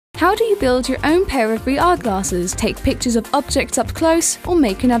How do you build your own pair of VR glasses, take pictures of objects up close, or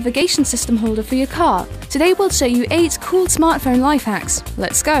make a navigation system holder for your car? Today we'll show you 8 cool smartphone life hacks.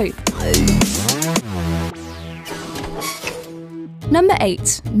 Let's go! Number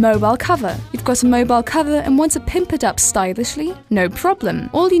 8. Mobile cover. You've got a mobile cover and want to pimp it up stylishly? No problem.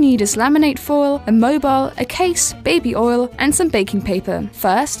 All you need is laminate foil, a mobile, a case, baby oil, and some baking paper.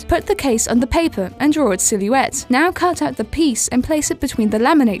 First, put the case on the paper and draw its silhouette. Now cut out the piece and place it between the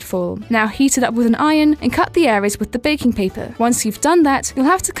laminate foil. Now heat it up with an iron and cut the areas with the baking paper. Once you've done that, you'll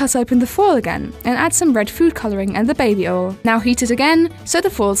have to cut open the foil again and add some red food coloring and the baby oil. Now heat it again so the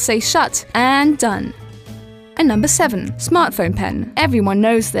foil stays shut, and done. And number 7. Smartphone pen. Everyone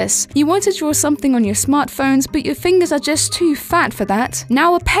knows this. You want to draw something on your smartphones, but your fingers are just too fat for that.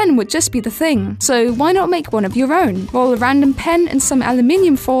 Now a pen would just be the thing. So why not make one of your own? Roll a random pen in some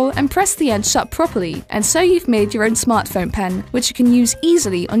aluminium foil and press the edge shut properly. And so you've made your own smartphone pen, which you can use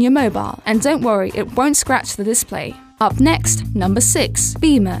easily on your mobile. And don't worry, it won't scratch the display. Up next, number 6.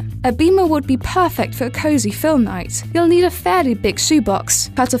 Beamer. A beamer would be perfect for a cozy film night. You'll need a fairly big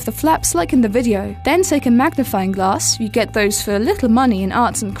shoebox. Cut off the flaps like in the video. Then take a magnifying glass, you get those for little money in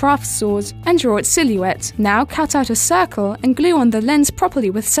arts and crafts stores, and draw its silhouette. Now cut out a circle and glue on the lens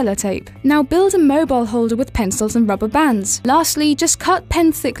properly with sellotape. Now build a mobile holder with pencils and rubber bands. Lastly, just cut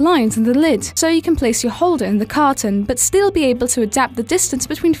pen-thick lines in the lid, so you can place your holder in the carton, but still be able to adapt the distance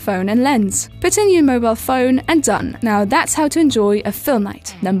between phone and lens. Put in your mobile phone and done. Now that's how to enjoy a film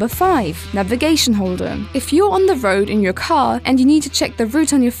night. Number 5. Navigation holder. If you're on the road in your car and you need to check the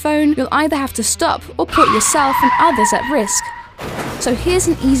route on your phone, you'll either have to stop or put yourself and others at risk. So here's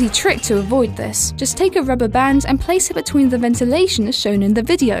an easy trick to avoid this. Just take a rubber band and place it between the ventilation as shown in the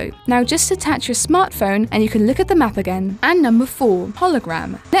video. Now just attach your smartphone and you can look at the map again. And number 4.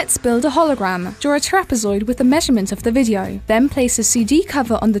 Hologram. Let's build a hologram. Draw a trapezoid with the measurement of the video. Then place a CD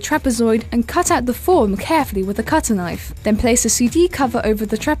cover on the trapezoid and cut out the form carefully with a cutter knife. Then place a CD cover over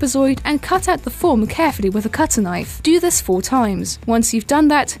the trapezoid and cut out the form carefully with a cutter knife. Do this 4 times. Once you've done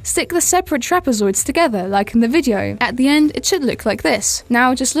that, stick the separate trapezoids together like in the video. At the end, it should look like this.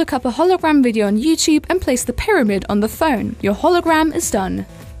 Now just look up a hologram video on YouTube and place the pyramid on the phone. Your hologram is done.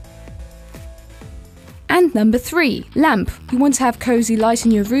 And number 3. Lamp. You want to have cozy light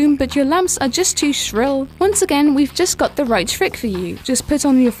in your room, but your lamps are just too shrill? Once again, we've just got the right trick for you. Just put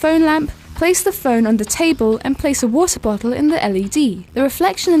on your phone lamp, place the phone on the table and place a water bottle in the LED. The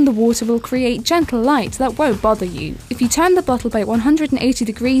reflection in the water will create gentle light that won't bother you. If you turn the bottle by 180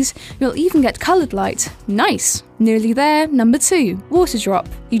 degrees, you'll even get colored light. Nice! Nearly there. Number 2. Water drop.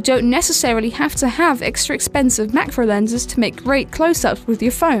 You don't necessarily have to have extra expensive macro lenses to make great close-ups with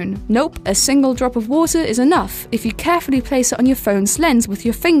your phone. Nope, a single drop of water is enough if you carefully place it on your phone's lens with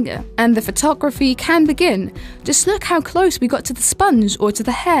your finger. And the photography can begin. Just look how close we got to the sponge or to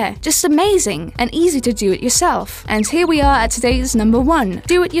the hair. Just amazing and easy to do it yourself. And here we are at today's number 1.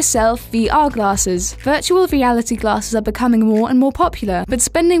 Do-it-yourself VR glasses. Virtual reality glasses are becoming more and more popular, but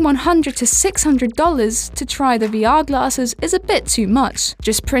spending $100 to $600 to try the VR glasses is a bit too much.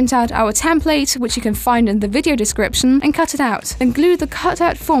 Just print out our template, which you can find in the video description, and cut it out. Then glue the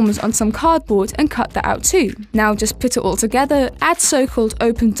cut-out forms on some cardboard and cut that out too. Now just put it all together, add so-called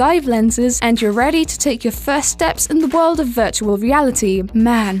open dive lenses, and you're ready to take your first steps in the world of virtual reality.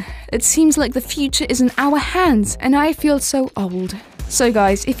 Man, it seems like the future is in our hands, and I feel so old. So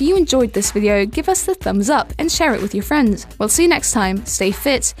guys, if you enjoyed this video, give us the thumbs up and share it with your friends. We'll see you next time. Stay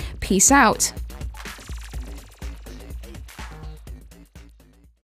fit. Peace out.